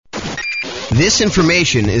This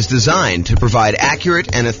information is designed to provide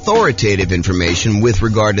accurate and authoritative information with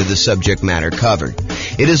regard to the subject matter covered.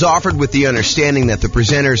 It is offered with the understanding that the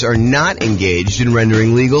presenters are not engaged in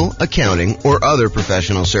rendering legal, accounting, or other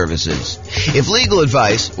professional services. If legal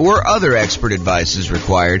advice or other expert advice is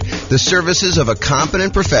required, the services of a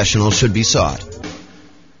competent professional should be sought.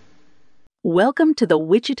 Welcome to the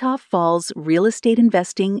Wichita Falls Real Estate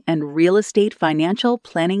Investing and Real Estate Financial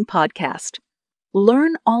Planning Podcast.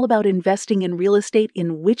 Learn all about investing in real estate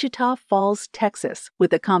in Wichita Falls, Texas,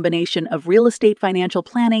 with a combination of real estate financial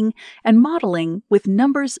planning and modeling with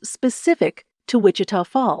numbers specific to Wichita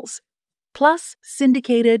Falls, plus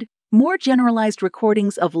syndicated, more generalized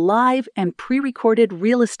recordings of live and pre-recorded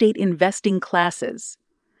real estate investing classes.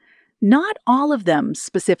 Not all of them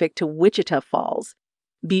specific to Wichita Falls.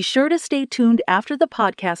 Be sure to stay tuned after the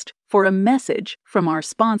podcast for a message from our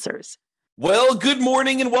sponsors. Well, good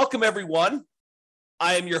morning and welcome, everyone.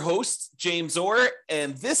 I am your host, James Orr,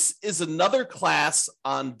 and this is another class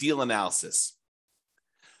on deal analysis.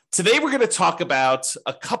 Today, we're going to talk about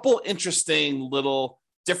a couple interesting little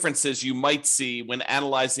differences you might see when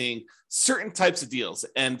analyzing certain types of deals.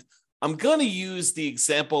 And I'm going to use the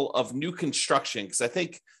example of new construction because I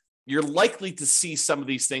think you're likely to see some of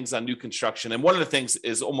these things on new construction. And one of the things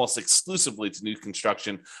is almost exclusively to new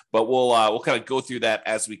construction, but we'll kind of go through that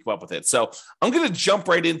as we come up with it. So I'm going to jump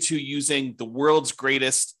right into using the world's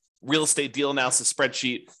greatest real estate deal analysis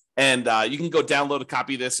spreadsheet. And you can go download a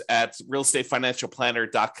copy of this at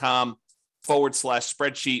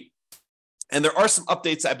realestatefinancialplanner.com/spreadsheet. And there are some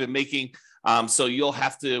updates I've been making. So you'll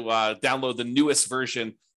have to download the newest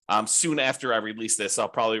version soon after I release this. I'll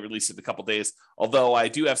probably release it in a couple days, although I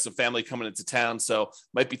do have some family coming into town, so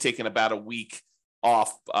might be taking about a week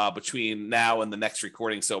off between now and the next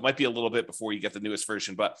recording. So it might be a little bit before you get the newest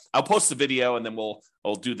version, but I'll post the video and then we'll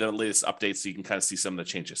do the latest updates so you can kind of see some of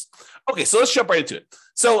the changes. Okay, so let's jump right into it.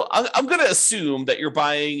 So I'm going to assume that you're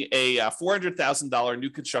buying a $400,000 new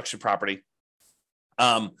construction property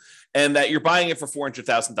and that you're buying it for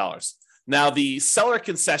 $400,000. Now, the seller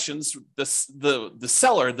concessions, the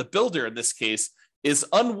seller, the builder in this case, is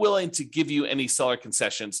unwilling to give you any seller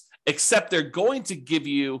concessions, except they're going to give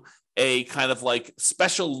you a kind of like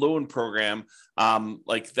special loan program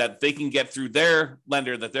like that they can get through their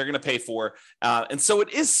lender that they're going to pay for. And so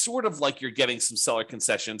it is sort of like you're getting some seller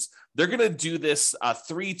concessions. They're going to do this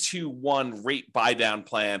 3-2-1 rate buy down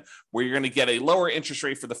plan where you're going to get a lower interest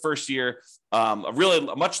rate for the first year, a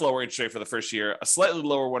much lower interest rate for the first year, a slightly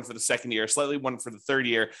lower one for the second year, slightly one for the third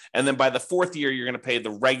year. And then by the fourth year, you're going to pay the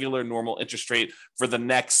regular normal interest rate for the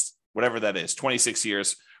next, whatever that is, 26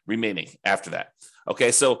 years remaining after that.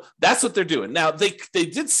 Okay, so that's what they're doing. Now, they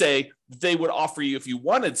did say they would offer you, if you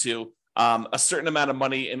wanted to, a certain amount of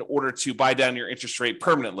money in order to buy down your interest rate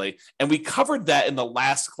permanently. And we covered that in the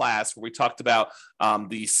last class where we talked about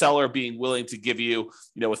the seller being willing to give you,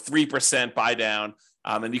 a 3% buy down,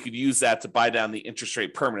 and you could use that to buy down the interest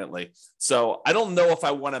rate permanently. So I don't know if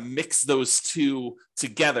I want to mix those two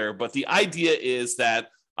together, but the idea is that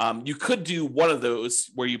you could do one of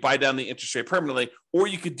those where you buy down the interest rate permanently, or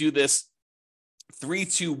you could do this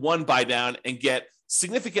 3-2-1 buy down and get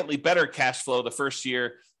significantly better cash flow the first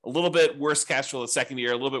year, a little bit worse cash flow the second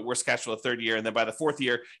year, a little bit worse cash flow the third year. And then by the fourth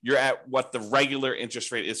year, you're at what the regular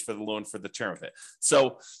interest rate is for the loan for the term of it.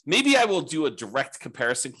 So maybe I will do a direct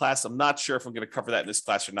comparison class. I'm not sure if I'm going to cover that in this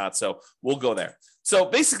class or not. So we'll go there. So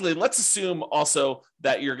basically, let's assume also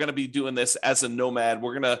that you're going to be doing this as a nomad.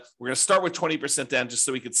 We're going to start with 20% down just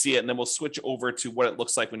so we can see it. And then we'll switch over to what it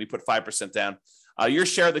looks like when you put 5% down. Your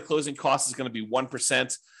share of the closing cost is going to be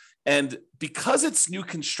 1%. And because it's new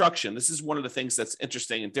construction, this is one of the things that's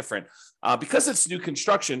interesting and different. Because it's new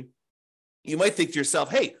construction, you might think to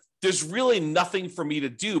yourself, hey, there's really nothing for me to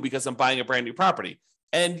do because I'm buying a brand new property.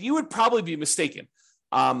 And you would probably be mistaken.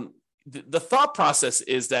 The thought process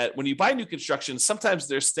is that when you buy new construction, sometimes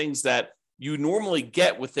there's things that you normally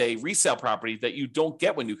get with a resale property that you don't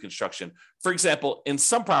get with new construction. For example, in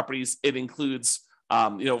some properties, it includes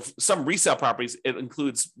some resale properties, it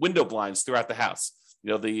includes window blinds throughout the house.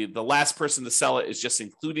 The last person to sell it is just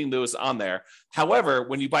including those on there. However,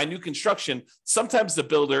 when you buy new construction, sometimes the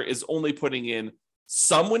builder is only putting in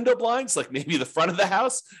some window blinds, like maybe the front of the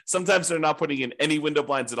house. Sometimes they're not putting in any window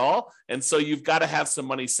blinds at all. And so you've got to have some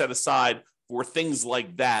money set aside for things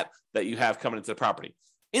like that you have coming into the property.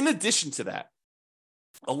 In addition to that,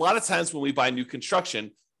 a lot of times when we buy new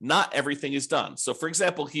construction, not everything is done. So for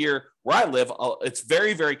example, here where I live, it's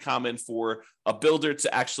very, very common for a builder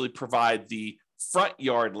to actually provide the front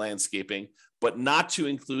yard landscaping, but not to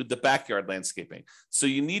include the backyard landscaping. So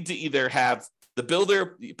you need to either have the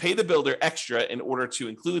builder, pay the builder extra in order to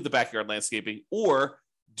include the backyard landscaping, or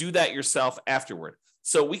do that yourself afterward.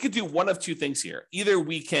 So we could do one of two things here. Either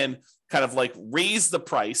we can kind of like raise the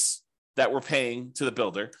price that we're paying to the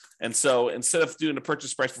builder. And so instead of doing a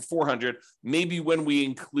purchase price for 400, maybe when we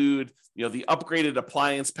include, the upgraded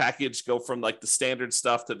appliance package, go from like the standard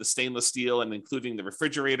stuff to the stainless steel and including the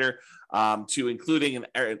refrigerator, to including an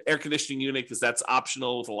air conditioning unit, because that's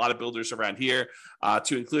optional with a lot of builders around here,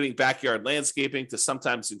 to including backyard landscaping, to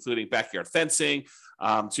sometimes including backyard fencing,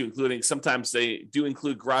 to including, sometimes they do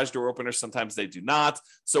include garage door openers, sometimes they do not.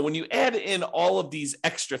 So when you add in all of these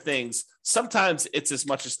extra things, sometimes it's as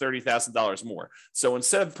much as $30,000 more. So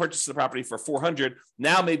instead of purchasing the property for 400,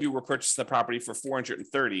 now maybe we're purchasing the property for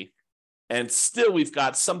 430. And still, we've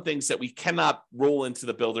got some things that we cannot roll into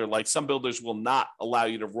the builder. Like some builders will not allow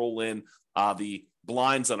you to roll in the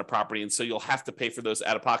blinds on a property. And so you'll have to pay for those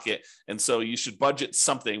out of pocket. And so you should budget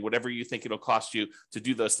something, whatever you think it'll cost you to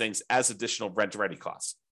do those things, as additional rent ready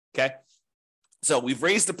costs. Okay. So we've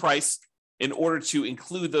raised the price in order to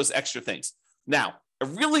include those extra things. Now, a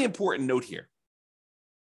really important note here.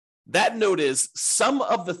 That note is some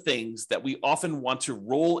of the things that we often want to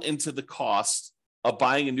roll into the cost of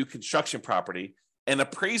buying a new construction property, an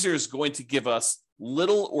appraiser is going to give us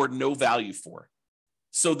little or no value for.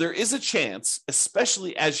 So there is a chance,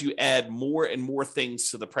 especially as you add more and more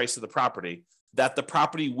things to the price of the property, that the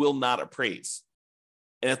property will not appraise.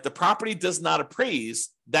 And if the property does not appraise,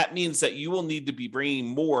 that means that you will need to be bringing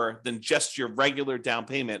more than just your regular down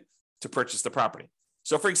payment to purchase the property.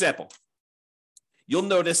 So for example, you'll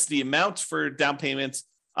notice the amount for down payment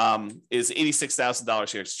is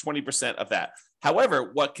 $86,000 here. It's 20% of that.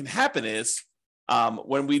 However, what can happen is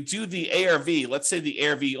when we do the ARV, let's say the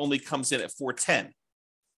ARV only comes in at 410.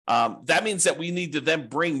 That means that we need to then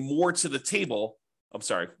bring more to the table. I'm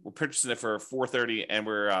sorry, we're purchasing it for 430 and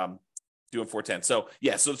we're doing 410. So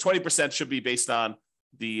yeah, so the 20% should be based on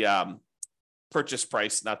the purchase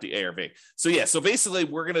price, not the ARV. So yeah, so basically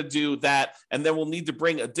we're going to do that, and then we'll need to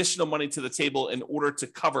bring additional money to the table in order to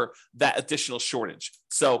cover that additional shortage.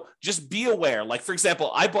 So just be aware, like for example,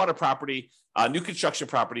 I bought a property, a new construction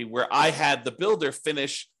property, where I had the builder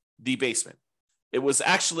finish the basement. It was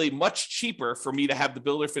actually much cheaper for me to have the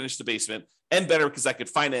builder finish the basement, and better because I could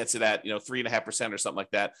finance it at 3.5% or something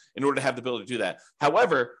like that in order to have the builder do that.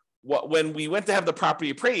 However, when we went to have the property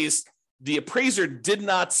appraised, the appraiser did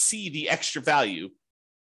not see the extra value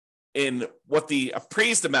in what the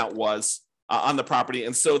appraised amount was on the property.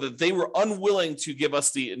 And so that they were unwilling to give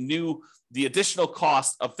us the additional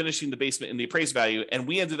cost of finishing the basement in the appraised value. And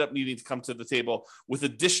we ended up needing to come to the table with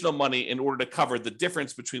additional money in order to cover the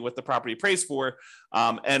difference between what the property appraised for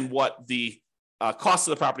and what the cost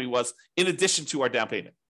of the property was, in addition to our down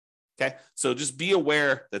payment. Okay. So just be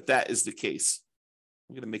aware that that is the case.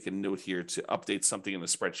 I'm going to make a note here to update something in the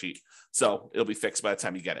spreadsheet, so it'll be fixed by the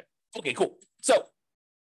time you get it. Okay, cool. So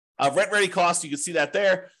rent ready cost, you can see that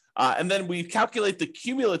there. And then we calculate the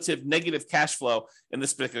cumulative negative cash flow in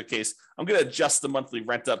this particular case. I'm going to adjust the monthly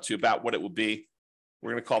rent up to about what it would be.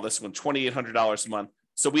 We're going to call this one $2,800 a month.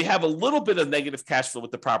 So we have a little bit of negative cash flow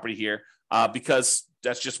with the property here because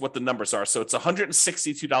that's just what the numbers are. So it's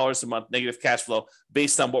 $162 a month negative cash flow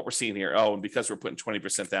based on what we're seeing here. Oh, and because we're putting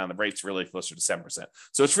 20% down, the rate's really closer to 7%.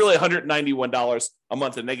 So it's really $191 a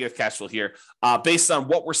month in negative cash flow here based on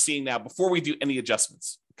what we're seeing now before we do any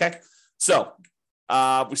adjustments. Okay. So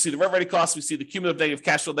we see the rent ready costs. We see the cumulative negative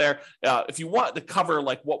cash flow there. If you want to cover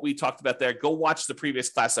like what we talked about there, go watch the previous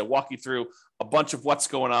class. I walk you through a bunch of what's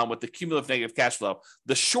going on with the cumulative negative cash flow.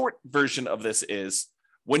 The short version of this is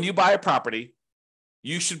when you buy a property,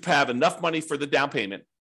 you should have enough money for the down payment,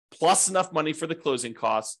 plus enough money for the closing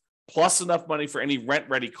costs, plus enough money for any rent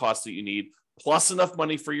ready costs that you need, plus enough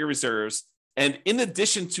money for your reserves. And in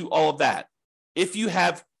addition to all of that, if you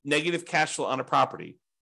have negative cash flow on a property,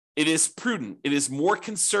 it is prudent, it is more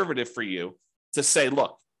conservative for you to say,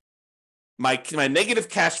 look, my negative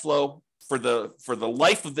cash flow for the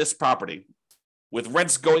life of this property, with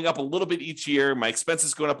rents going up a little bit each year, my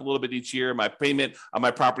expenses going up a little bit each year, my payment on my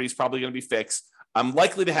property is probably going to be fixed. I'm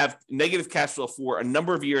likely to have negative cash flow for a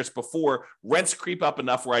number of years before rents creep up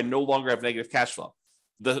enough where I no longer have negative cash flow.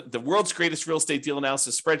 The world's greatest real estate deal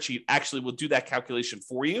analysis spreadsheet actually will do that calculation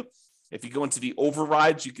for you. If you go into the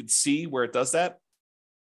overrides, you can see where it does that.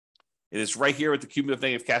 It is right here with the cumulative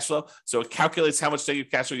negative cash flow. So it calculates how much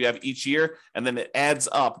negative cash flow you have each year, and then it adds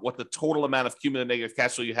up what the total amount of cumulative negative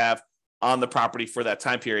cash flow you have on the property for that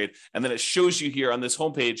time period. And then it shows you here on this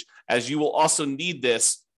homepage, as you will also need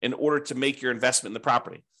this in order to make your investment in the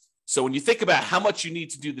property. So when you think about how much you need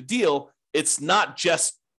to do the deal, it's not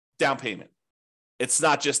just down payment. It's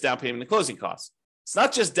not just down payment and closing costs. It's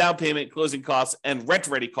not just down payment, closing costs, and rent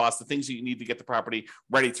ready costs, the things that you need to get the property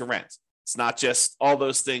ready to rent. It's not just all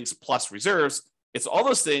those things plus reserves. It's all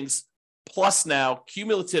those things plus now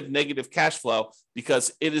cumulative negative cash flow,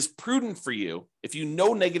 because it is prudent for you, if you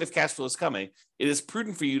know negative cash flow is coming, it is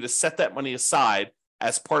prudent for you to set that money aside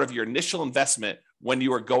as part of your initial investment when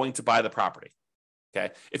you are going to buy the property.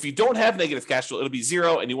 Okay. If you don't have negative cash flow, it'll be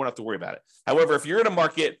zero and you won't have to worry about it. However, if you're in a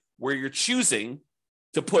market where you're choosing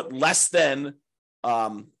to put less than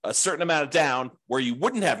a certain amount of down where you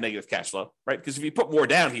wouldn't have negative cash flow, right? Because if you put more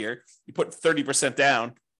down here, you put 30%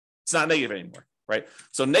 down, it's not negative anymore, right?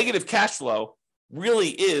 So negative cash flow really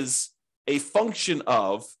is a function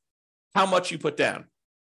of how much you put down.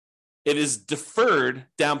 It is deferred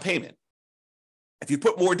down payment. If you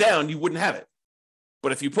put more down, you wouldn't have it.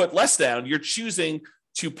 But if you put less down, you're choosing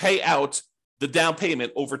to pay out the down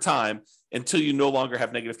payment over time until you no longer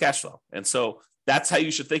have negative cash flow. And so that's how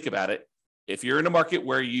you should think about it. If you're in a market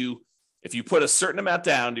where if you put a certain amount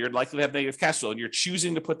down, you're likely to have negative cash flow, and you're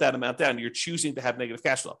choosing to put that amount down, you're choosing to have negative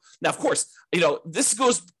cash flow. Now, of course,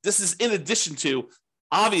 this is in addition to,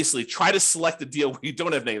 obviously, try to select a deal where you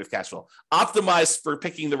don't have negative cash flow. Optimize for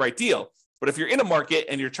picking the right deal. But if you're in a market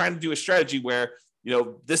and you're trying to do a strategy where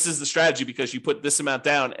this is the strategy because you put this amount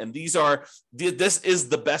down, and this is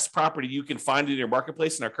the best property you can find in your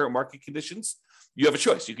marketplace in our current market conditions, you have a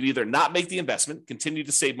choice. You can either not make the investment, continue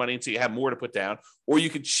to save money until you have more to put down, or you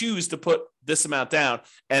could choose to put this amount down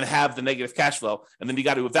and have the negative cash flow. And then you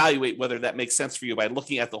got to evaluate whether that makes sense for you by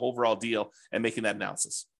looking at the overall deal and making that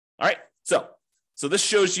analysis. All right. So this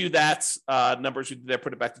shows you that numbers we did there,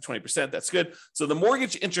 put it back to 20%. That's good. So the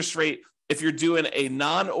mortgage interest rate, if you're doing a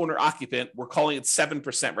non-owner occupant, we're calling it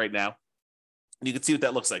 7% right now. And you can see what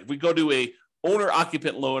that looks like. If we go to a owner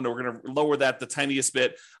occupant loan, we're going to lower that the tiniest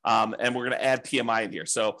bit, and we're going to add PMI in here.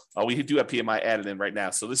 So we do have PMI added in right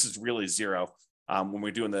now. So this is really zero when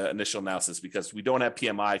we're doing the initial analysis, because we don't have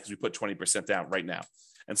PMI because we put 20% down right now.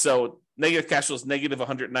 And so negative cash flow is negative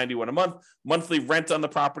 $191 a month. Monthly rent on the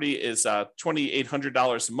property is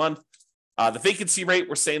 $2,800 a month. The vacancy rate,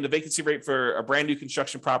 we're saying the vacancy rate for a brand new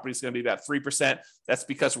construction property is going to be about 3%. That's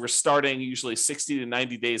because we're starting usually 60 to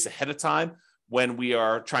 90 days ahead of time when we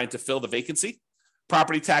are trying to fill the vacancy.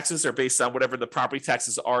 Property taxes are based on whatever the property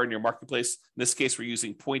taxes are in your marketplace. In this case, we're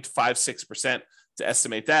using 0.56% to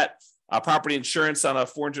estimate that. Property insurance on a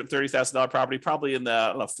 $430,000 property, probably in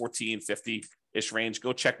the $1,450-ish range.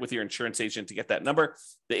 Go check with your insurance agent to get that number.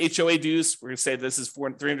 The HOA dues, we're going to say this is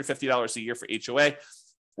 $350 a year for HOA.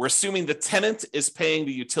 We're assuming the tenant is paying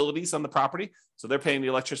the utilities on the property. So they're paying the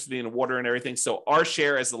electricity and water and everything. So our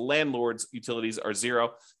share as the landlord's utilities are zero.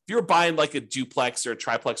 If you're buying like a duplex or a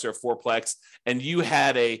triplex or a fourplex, and you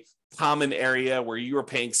had a common area where you were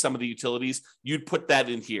paying some of the utilities, you'd put that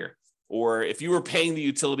in here. Or if you were paying the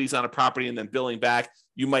utilities on a property and then billing back,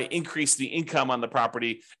 you might increase the income on the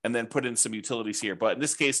property and then put in some utilities here. But in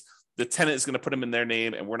this case, the tenant is going to put them in their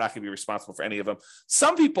name, and we're not going to be responsible for any of them.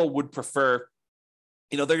 Some people would prefer,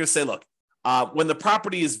 they're going to say, look, when the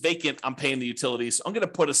property is vacant, I'm paying the utilities. I'm going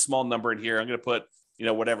to put a small number in here. I'm going to put,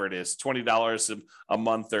 whatever it is, $20 a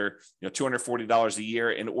month or, $240 a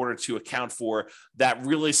year in order to account for that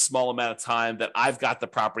really small amount of time that I've got the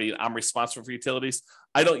property and I'm responsible for utilities.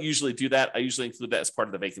 I don't usually do that. I usually include that as part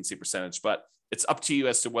of the vacancy percentage, but it's up to you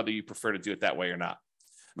as to whether you prefer to do it that way or not.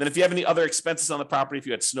 And then if you have any other expenses on the property, if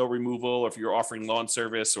you had snow removal, or if you're offering lawn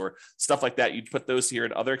service or stuff like that, you'd put those here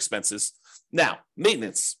in other expenses. Now,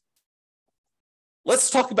 maintenance. Let's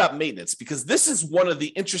talk about maintenance, because this is one of the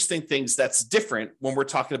interesting things that's different when we're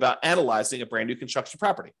talking about analyzing a brand new construction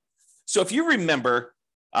property. So if you remember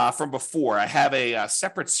from before, I have a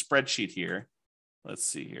separate spreadsheet here. Let's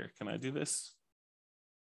see here. Can I do this?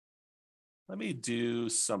 Let me do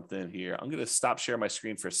something here. I'm going to stop sharing my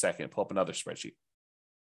screen for a second, pull up another spreadsheet.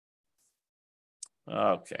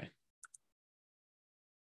 Okay.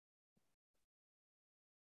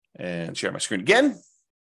 And share my screen again.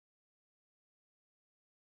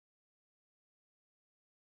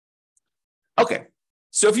 Okay,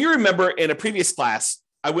 so if you remember in a previous class,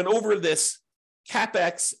 I went over this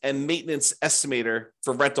CapEx and maintenance estimator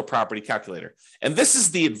for rental property calculator. And this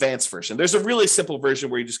is the advanced version. There's a really simple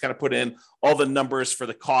version where you just kind of put in all the numbers for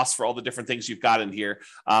the costs for all the different things you've got in here,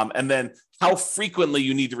 and then how frequently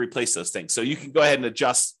you need to replace those things. So you can go ahead and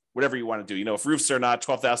adjust whatever you want to do. If roofs are not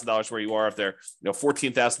 $12,000 where you are, if they're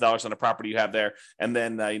 $14,000 on a property you have there, and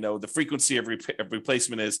then the frequency of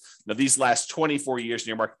replacement is these last 24 years in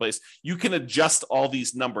your marketplace, you can adjust all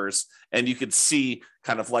these numbers and you can see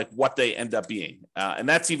kind of like what they end up being, and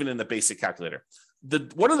that's even in the basic calculator.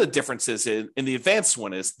 One of the differences in the advanced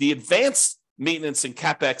one is the advanced maintenance and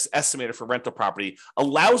CapEx estimator for rental property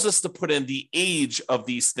allows us to put in the age of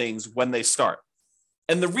these things when they start.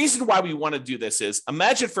 And the reason why we want to do this is,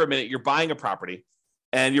 imagine for a minute you're buying a property,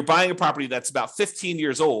 and you're buying a property that's about 15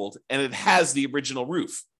 years old and it has the original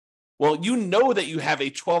roof. Well, you know that you have a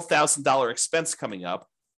 $12,000 expense coming up,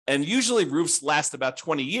 and usually roofs last about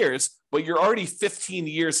 20 years, but you're already 15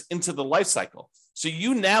 years into the life cycle. So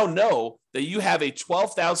you now know that you have a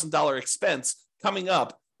 $12,000 expense coming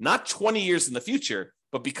up, not 20 years in the future,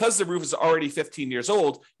 but because the roof is already 15 years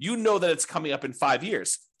old, you know that it's coming up in 5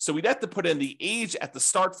 years. So we'd have to put in the age at the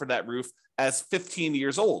start for that roof as 15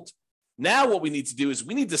 years old. Now what we need to do is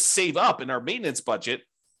we need to save up in our maintenance budget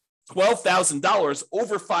 $12,000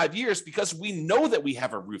 over 5 years because we know that we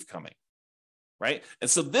have a roof coming, right? And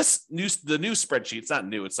so the new spreadsheet, it's not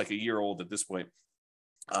new, it's like a year old at this point.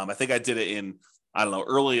 I think I did it in,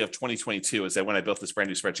 early of 2022 is that when I built this brand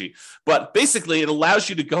new spreadsheet. But basically, it allows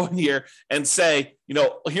you to go in here and say,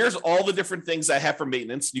 here's all the different things I have for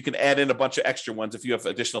maintenance. You can add in a bunch of extra ones if you have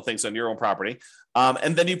additional things on your own property.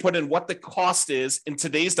 And then you put in what the cost is in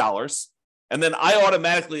today's dollars. And then I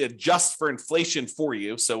automatically adjust for inflation for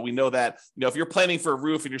you. So we know that, if you're planning for a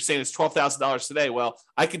roof and you're saying it's $12,000 today, well,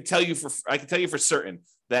 I can tell you for certain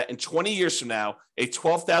that in 20 years from now, a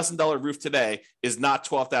 $12,000 roof today is not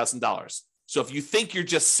 $12,000. So if you think you're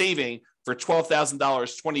just saving for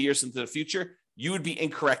 $12,000 20 years into the future, you would be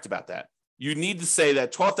incorrect about that. You need to say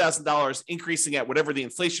that $12,000 increasing at whatever the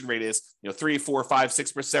inflation rate is, 3, 4, 5,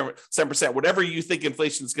 6%, 7%, whatever you think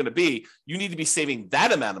inflation is going to be, you need to be saving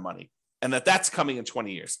that amount of money, and that's coming in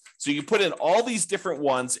 20 years. So you put in all these different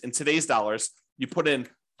ones in today's dollars, you put in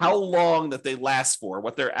how long that they last for,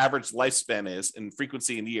 what their average lifespan is in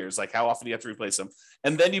frequency in years, like how often you have to replace them.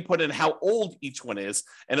 And then you put in how old each one is,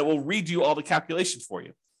 and it will redo all the calculations for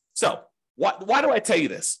you. So why do I tell you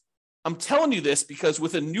this? I'm telling you this because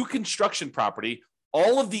with a new construction property,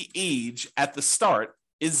 all of the age at the start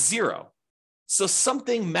is 0. So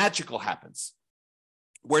something magical happens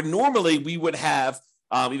where normally we would have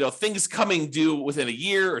things coming due within a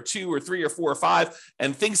year or 2 or 3 or 4 or 5,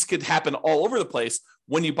 and things could happen all over the place.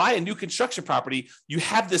 When you buy a new construction property, you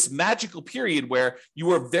have this magical period where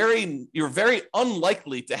you're very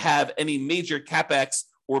unlikely to have any major CapEx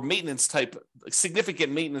or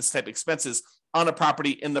significant maintenance type expenses on a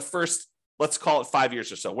property in the first, let's call it 5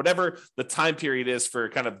 years or so, whatever the time period is for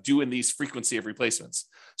kind of doing these frequency of replacements.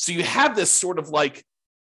 So you have this sort of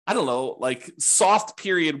soft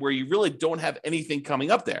period where you really don't have anything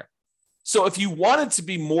coming up there. So if you wanted to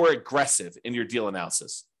be more aggressive in your deal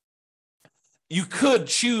analysis, you could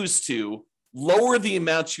choose to lower the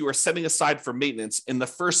amounts you are setting aside for maintenance in the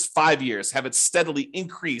first 5 years, have it steadily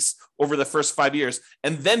increase over the first 5 years,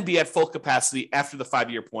 and then be at full capacity after the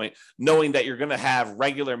 5-year point, knowing that you're going to have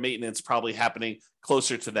regular maintenance probably happening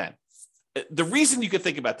closer to then. The reason you could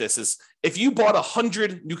think about this is if you bought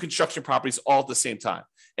 100 new construction properties all at the same time,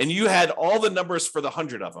 and you had all the numbers for the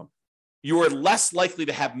 100 of them, you are less likely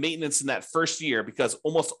to have maintenance in that first year because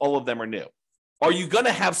almost all of them are new. Are you going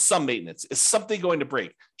to have some maintenance? Is something going to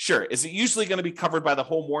break? Sure. Is it usually going to be covered by the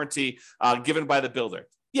home warranty given by the builder?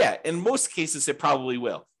 Yeah, in most cases, it probably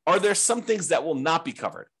will. Are there some things that will not be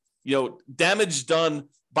covered? Damage done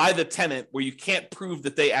by the tenant where you can't prove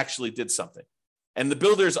that they actually did something, and the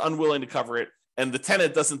builder is unwilling to cover it, and the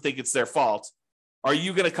tenant doesn't think it's their fault. Are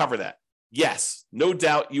you going to cover that? Yes, no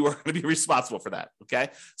doubt you are going to be responsible for that, okay?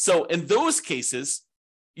 So in those cases,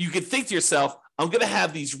 you could think to yourself, I'm going to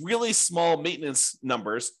have these really small maintenance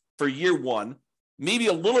numbers for year 1, maybe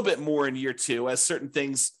a little bit more in year 2 as certain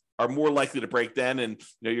things are more likely to break then. And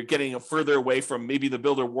you're getting further away from maybe the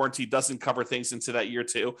builder warranty doesn't cover things into that year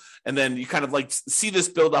 2. And then you kind of see this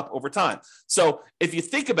build up over time. So if you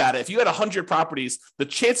think about it, if you had 100 properties, the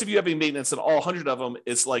chance of you having maintenance in all 100 of them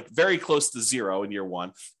is very close to 0 in year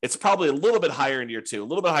 1. It's probably a little bit higher in year 2, a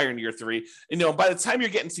little bit higher in year 3. And by the time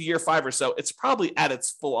you're getting to year 5 or so, it's probably at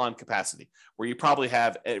its full on capacity where you probably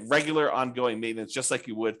have a regular ongoing maintenance, just like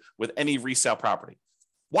you would with any resale property.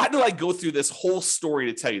 Why do I go through this whole story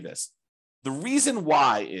to tell you this? The reason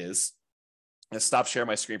why is, let's stop sharing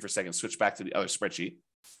my screen for a second, switch back to the other spreadsheet.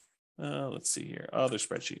 Let's see here, other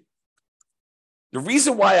spreadsheet. The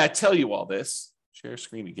reason why I tell you all this, share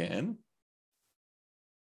screen again,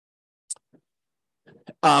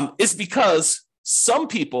 is because some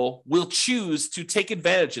people will choose to take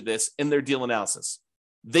advantage of this in their deal analysis.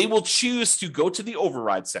 They will choose to go to the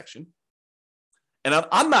override section. And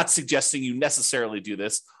I'm not suggesting you necessarily do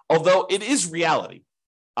this, although it is reality.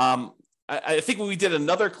 I think when we did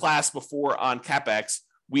another class before on CapEx,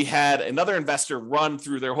 we had another investor run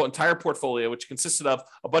through their whole entire portfolio, which consisted of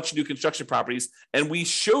a bunch of new construction properties. And we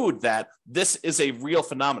showed that this is a real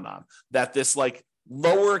phenomenon, that this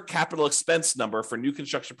lower capital expense number for new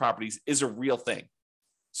construction properties is a real thing.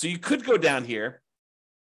 So you could go down here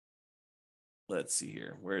let's see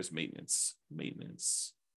here. Where's maintenance?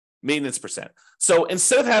 Maintenance percent. So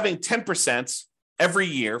instead of having 10% every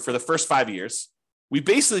year for the first 5 years, we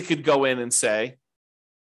basically could go in and say,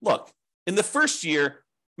 look, in the first year,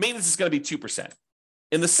 maintenance is going to be 2%.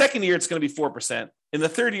 In the second year, it's going to be 4%. In the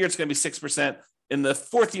third year, it's going to be 6%. In the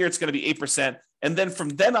fourth year, it's going to be 8%. And then from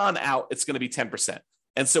then on out, it's going to be 10%.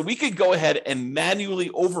 And so we could go ahead and manually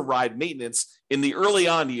override maintenance in the early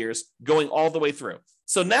on years going all the way through.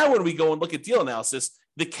 So now when we go and look at deal analysis,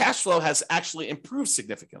 the cash flow has actually improved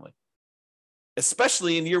significantly,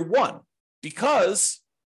 especially in year one, because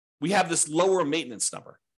we have this lower maintenance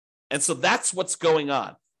number. And so that's what's going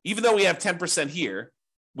on. Even though we have 10% here,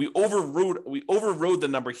 we overrode the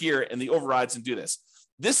number here and the overrides and do this.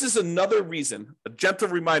 This is another reason, a gentle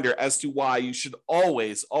reminder as to why you should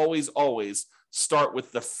always, always, always start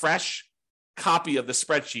with the fresh copy of the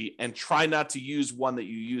spreadsheet and try not to use one that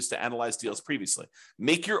you used to analyze deals previously.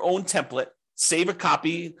 Make your own template, save a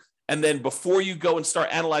copy, and then before you go and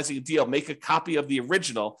start analyzing a deal, make a copy of the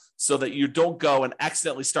original so that you don't go and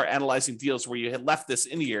accidentally start analyzing deals where you had left this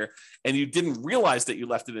in here and you didn't realize that you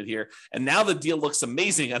left it in here. And now the deal looks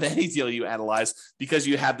amazing on any deal you analyze because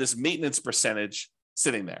you have this maintenance percentage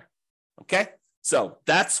sitting there. Okay? So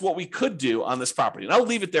that's what we could do on this property. And I'll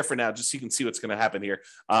leave it there for now just so you can see what's going to happen here.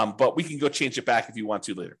 But we can go change it back if you want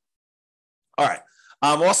to later. All right.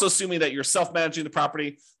 I'm also assuming that you're self-managing the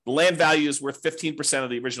property. The land value is worth 15% of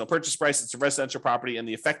the original purchase price. It's a residential property, and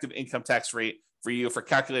the effective income tax rate for you for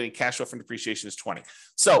calculating cash flow from depreciation is 20.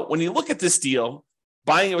 So when you look at this deal,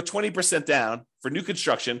 buying it with 20% down for new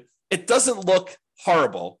construction, it doesn't look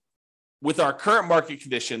horrible with our current market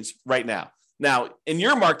conditions right now. Now, in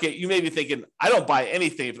your market, you may be thinking, I don't buy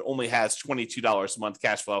anything if it only has $22 a month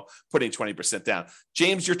cash flow, putting 20% down.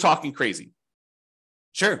 James, you're talking crazy.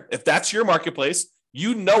 Sure, if that's your marketplace,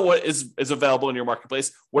 you know what is available in your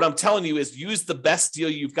marketplace. What I'm telling you is use the best deal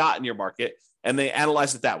you've got in your market and they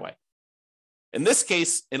analyze it that way. In this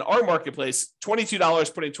case, in our marketplace,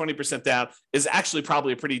 $22 putting 20% down is actually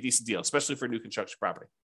probably a pretty decent deal, especially for new construction property.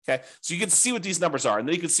 Okay, so you can see what these numbers are, and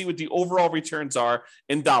then you can see what the overall returns are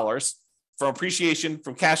in dollars from appreciation,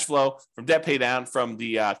 from cash flow, from debt pay down, from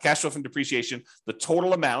the cash flow from depreciation, the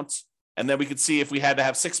total amount. And then we could see if we had to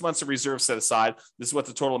have 6 months of reserves set aside, this is what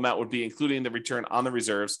the total amount would be, including the return on the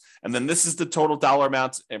reserves. And then this is the total dollar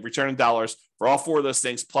amount and return in dollars for all four of those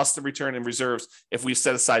things, plus the return in reserves if we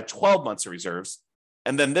set aside 12 months of reserves.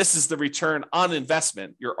 And then this is the return on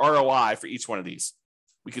investment, your ROI for each one of these.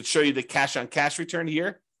 We could show you the cash on cash return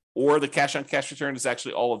here, or the cash on cash return is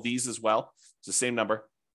actually all of these as well. It's the same number.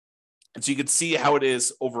 And so you can see how it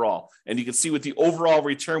is overall. And you can see what the overall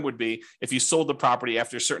return would be if you sold the property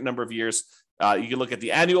after a certain number of years. You can look at the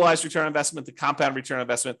annualized return on investment, the compound return on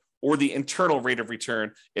investment, or the internal rate of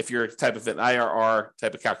return if you're type of an IRR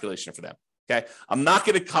type of calculation for them. Okay. I'm not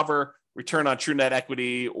going to cover return on true net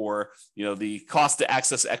equity or the cost to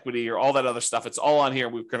access equity or all that other stuff. It's all on here.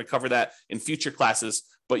 We're going to cover that in future classes,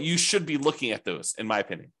 but you should be looking at those, in my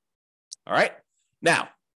opinion. All right. Now,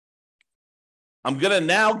 I'm going to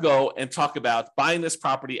now go and talk about buying this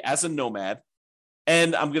property as a nomad,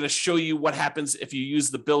 and I'm going to show you what happens if you use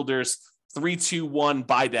the builder's 3-2-1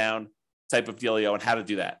 buy down type of dealio and how to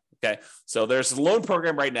do that. Okay, so there's a loan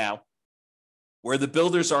program right now where the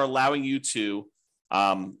builders are allowing you to,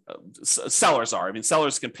 sellers are. I mean,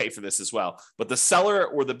 sellers can pay for this as well, but the seller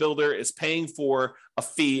or the builder is paying for a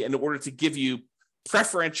fee in order to give you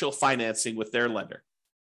preferential financing with their lender.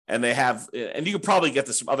 And they have, and you can probably get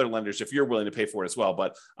this from other lenders if you're willing to pay for it as well.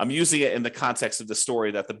 But I'm using it in the context of the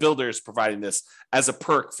story that the builder is providing this as a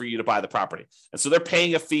perk for you to buy the property. And so they're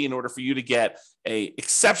paying a fee in order for you to get a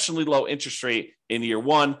exceptionally low interest rate in year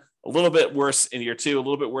one, a little bit worse in year two, a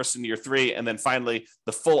little bit worse in year three, and then finally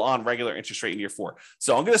the full on regular interest rate in year four.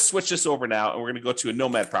 So I'm going to switch this over now, and we're going to go to a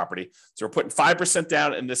nomad property. So we're putting 5%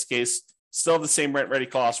 down in this case, still have the same rent ready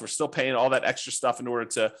costs. We're still paying all that extra stuff in order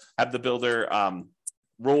to have the builder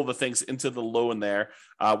roll the things into the loan there.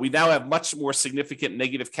 We now have much more significant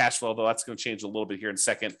negative cash flow, though that's going to change a little bit here in a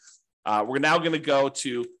second. We're now going to go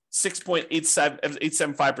to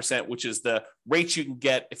 6.875%, which is the rate you can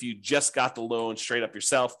get if you just got the loan straight up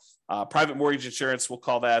yourself. Private mortgage insurance, we'll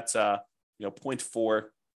call that 0.4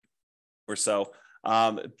 or so.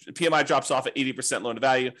 PMI drops off at 80% loan to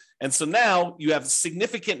value. And so now you have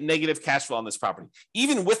significant negative cash flow on this property,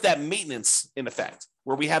 even with that maintenance in effect,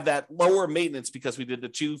 where we have that lower maintenance because we did the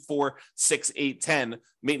 2, 4, 6, 8, 10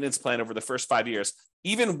 maintenance plan over the first 5 years.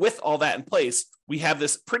 Even with all that in place, we have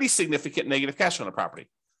this pretty significant negative cash flow on the property.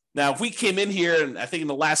 Now, if we came in here, and I think in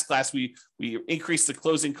the last class, we increased the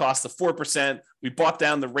closing cost to 4%. We brought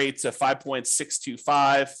down the rate to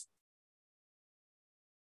 5.625.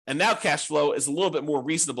 And now cash flow is a little bit more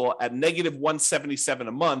reasonable at negative 177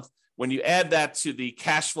 a month. When you add that to the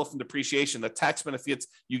cash flow from depreciation, the tax benefits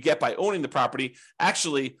you get by owning the property,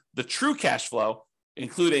 actually the true cash flow,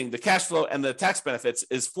 including the cash flow and the tax benefits,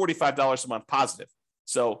 is $45 a month positive.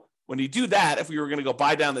 So when you do that, if we were going to go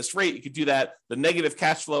buy down this rate, you could do that. The negative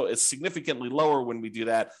cash flow is significantly lower when we do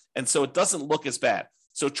that. And so it doesn't look as bad.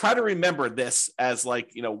 So try to remember this as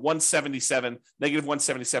like, 177, negative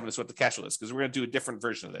 177 is what the cash flow is, because we're going to do a different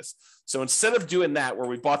version of this. So instead of doing that, where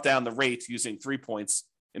we bought down the rate using 3 points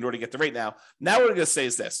in order to get the rate now what we're going to say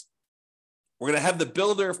is this. We're going to have the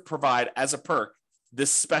builder provide as a perk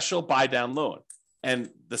this special buy down loan. And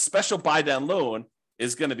the special buy down loan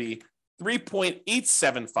is going to be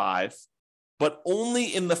 3.875, but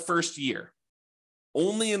only in the first year.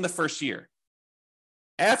 Only in the first year.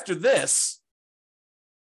 After this,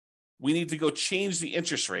 we need to go change the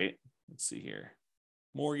interest rate. Let's see here.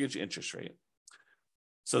 Mortgage interest rate.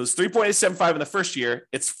 So it's 3.875 in the first year.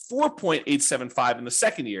 It's 4.875 in the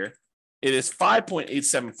second year. It is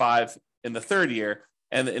 5.875 in the third year.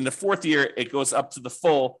 And in the fourth year, it goes up to the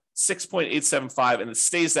full 6.875, and it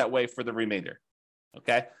stays that way for the remainder.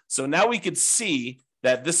 Okay. So now we could see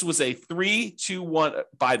that this was a 3-2-1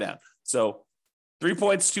 buy down. So 3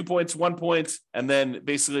 points, 2 points, 1 point, and then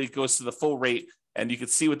basically it goes to the full rate. And you can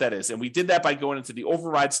see what that is. And we did that by going into the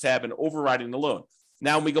overrides tab and overriding the loan.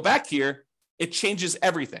 Now, when we go back here, it changes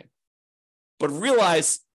everything. But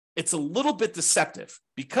realize it's a little bit deceptive,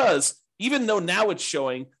 because even though now it's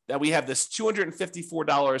showing that we have this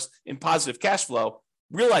 $254 in positive cash flow,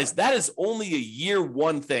 realize that is only a year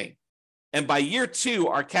one thing. And by year two,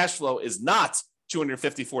 our cash flow is not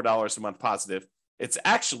 $254 a month positive. It's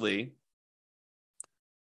actually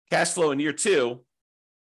cash flow in year two.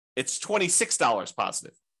 It's $26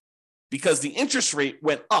 positive, because the interest rate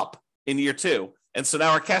went up in year two. And so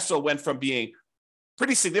now our cash flow went from being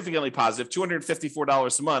pretty significantly positive,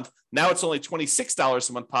 $254 a month. Now it's only $26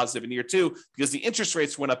 a month positive in year two, because the interest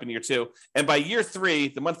rates went up in year two. And by year three,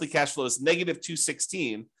 the monthly cash flow is negative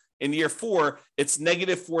 $216. In year four, it's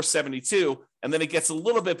negative $472. And then it gets a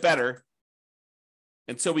little bit better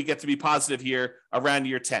until we get to be positive here around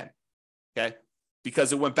year 10. Okay.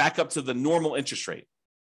 Because it went back up to the normal interest rate.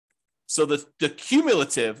 So the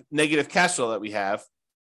cumulative negative cash flow that we have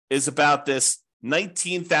is about this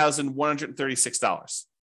 $19,136.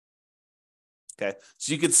 Okay,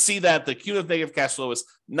 so you can see that the cumulative negative cash flow is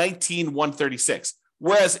 $19,136.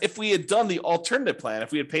 Whereas if we had done the alternative plan,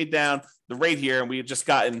 if we had paid down the rate here and we had just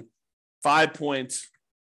gotten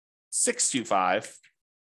 5.625,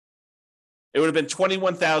 it would have been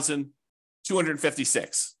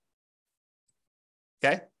 $21,256.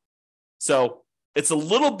 Okay, so it's a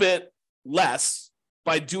little bit less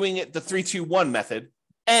by doing it the 3-2-1 method.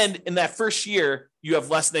 And in that first year, you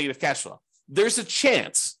have less negative cash flow. There's a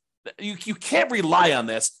chance, you can't rely on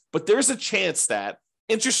this, but there's a chance that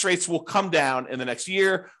interest rates will come down in the next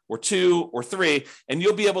year or two or three, and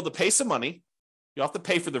you'll be able to pay some money. You'll have to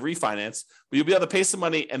pay for the refinance, but you'll be able to pay some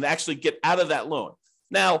money and actually get out of that loan.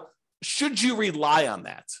 Now, should you rely on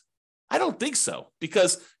that? I don't think so,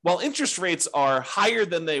 because while interest rates are higher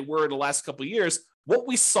than they were in the last couple of years, what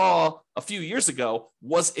we saw a few years ago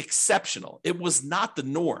was exceptional. It was not the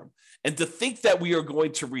norm. And to think that we are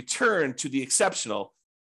going to return to the exceptional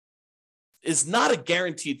is not a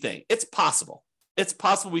guaranteed thing. It's possible. It's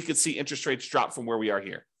possible we could see interest rates drop from where we are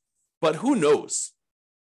here. But who knows?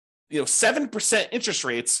 7% interest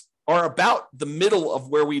rates are about the middle of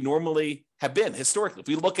where we normally have been historically. If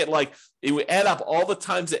we look at if we add up all the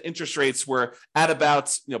times that interest rates were at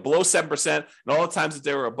about, below 7% and all the times that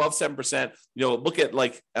they were above 7%, look at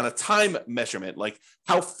on a time measurement,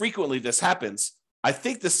 how frequently this happens. I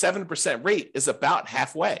think the 7% rate is about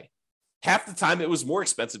halfway. Half the time it was more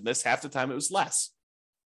expensive than this, half the time it was less.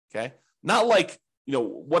 Okay. Not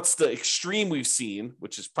what's the extreme we've seen,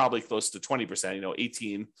 which is probably close to 20%,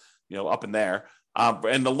 18, up in there.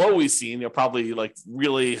 And the low we've seen, probably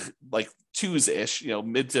really twos-ish,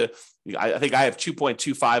 mid to, I think I have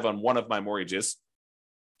 2.25 on one of my mortgages.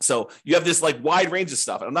 So you have this wide range of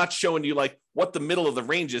stuff. And I'm not showing you what the middle of the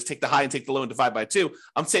range is, take the high and take the low and divide by two.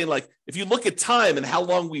 I'm saying if you look at time and how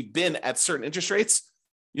long we've been at certain interest rates,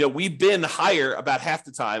 we've been higher about half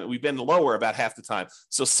the time and we've been lower about half the time.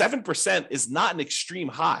 So 7% is not an extreme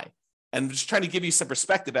high. And I'm just trying to give you some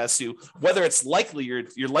perspective as to whether it's likely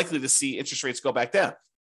you're likely to see interest rates go back down.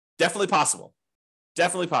 Definitely possible.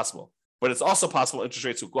 Definitely possible. But it's also possible interest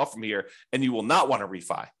rates will go up from here and you will not want to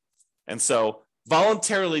refi. And so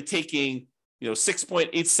voluntarily taking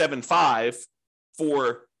 6.875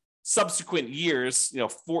 for subsequent years,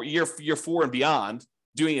 for year 4 and beyond,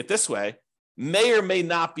 doing it this way may or may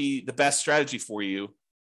not be the best strategy for you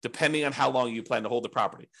depending on how long you plan to hold the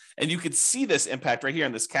property. And you can see this impact right here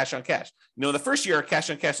in this cash on cash. In the first year, cash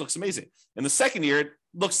on cash looks amazing. In the second year, it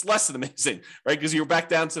looks less than amazing, right? Because you're back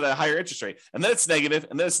down to the higher interest rate. And then it's negative,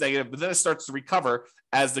 and then it's negative, but then it starts to recover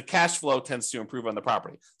as the cash flow tends to improve on the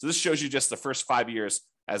property. So this shows you just the first 5 years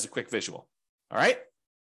as a quick visual. All right.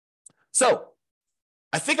 So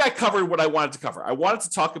I think I covered what I wanted to cover. I wanted to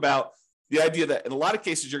talk about the idea that in a lot of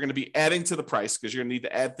cases, you're going to be adding to the price because you're going to need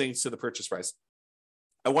to add things to the purchase price.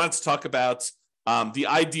 I wanted to talk about the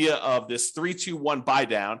idea of this 3-2-1 buy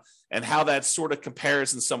down and how that sort of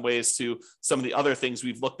compares in some ways to some of the other things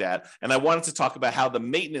we've looked at. And I wanted to talk about how the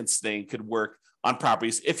maintenance thing could work on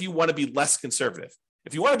properties if you want to be less conservative.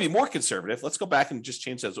 If you want to be more conservative, let's go back and just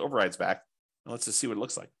change those overrides back. And let's just see what it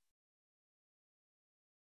looks like.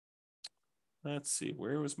 Let's see,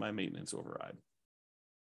 where was my maintenance override?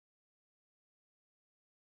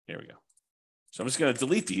 Here we go. So I'm just going to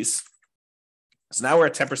delete these. So now we're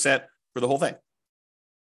at 10% for the whole thing.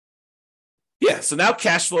 Yeah, so now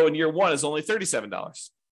cash flow in year one is only $37.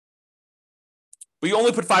 But you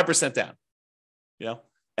only put 5% down,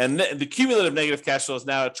 And the cumulative negative cash flow is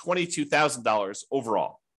now at $22,000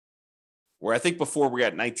 overall, where I think before we were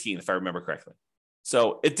at 19, if I remember correctly.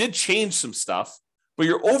 So it did change some stuff, but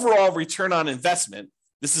your overall return on investment,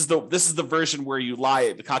 this is the version where you lie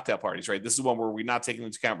at the cocktail parties, right? This is the one where we're not taking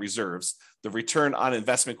into account reserves. The return on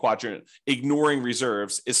investment quadrant, ignoring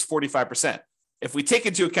reserves, is 45%. If we take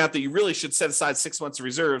into account that you really should set aside 6 months of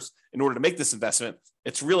reserves in order to make this investment,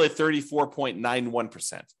 it's really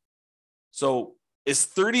 34.91%. So is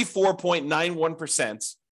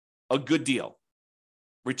 34.91% a good deal?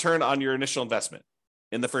 Return on your initial investment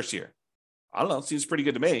in the first year? I don't know. It seems pretty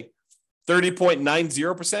good to me.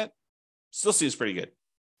 30.90% still seems pretty good,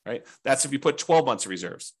 right? That's if you put 12 months of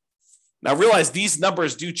reserves. Now realize these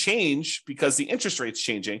numbers do change because the interest rate's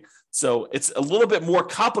changing. So it's a little bit more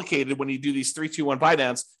complicated when you do these 3-2-1 buy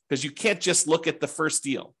downs because you can't just look at the first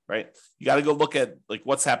deal, right? You got to go look at like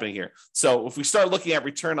what's happening here. So if we start looking at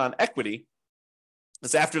return on equity,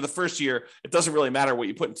 it's after the first year, it doesn't really matter what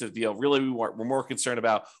you put into the deal. Really, we're more concerned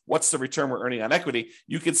about what's the return we're earning on equity.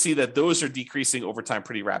 You can see that those are decreasing over time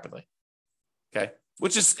pretty rapidly, okay?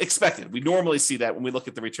 Which is expected. We normally see that when we look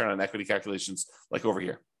at the return on equity calculations like over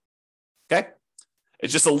here. Okay,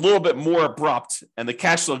 it's just a little bit more abrupt, and the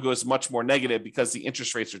cash flow goes much more negative because the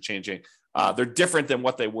interest rates are changing. They're different than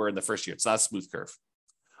what they were in the first year. It's not a smooth curve.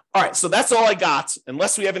 All right, so that's all I got.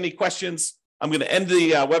 Unless we have any questions, I'm going to end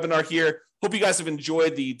the webinar here. Hope you guys have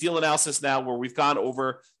enjoyed the deal analysis now where we've gone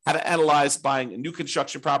over how to analyze buying a new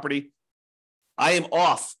construction property. I am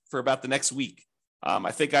off for about the next week.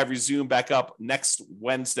 I think I resume back up next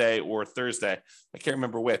Wednesday or Thursday. I can't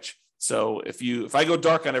remember which. So if I go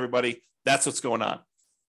dark on everybody, that's what's going on.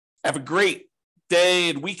 Have a great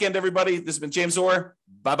day and weekend, everybody. This has been James Orr.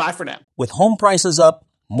 Bye-bye for now. With home prices up,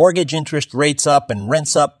 mortgage interest rates up, and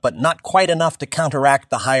rents up, but not quite enough to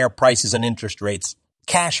counteract the higher prices and interest rates,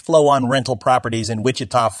 cash flow on rental properties in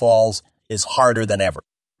Wichita Falls is harder than ever.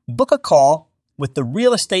 Book a call with the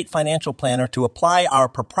Real Estate Financial Planner to apply our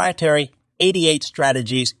proprietary 88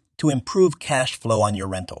 strategies to improve cash flow on your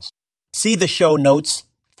rentals. See the show notes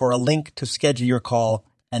for a link to schedule your call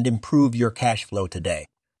and improve your cash flow today.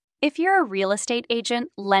 If you're a real estate agent,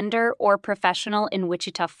 lender, or professional in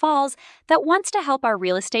Wichita Falls that wants to help our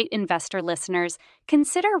real estate investor listeners,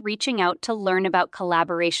 consider reaching out to learn about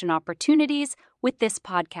collaboration opportunities with this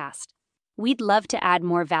podcast. We'd love to add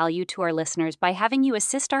more value to our listeners by having you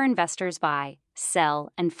assist our investors buy,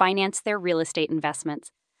 sell, and finance their real estate investments.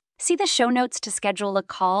 See the show notes to schedule a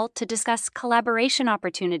call to discuss collaboration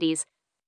opportunities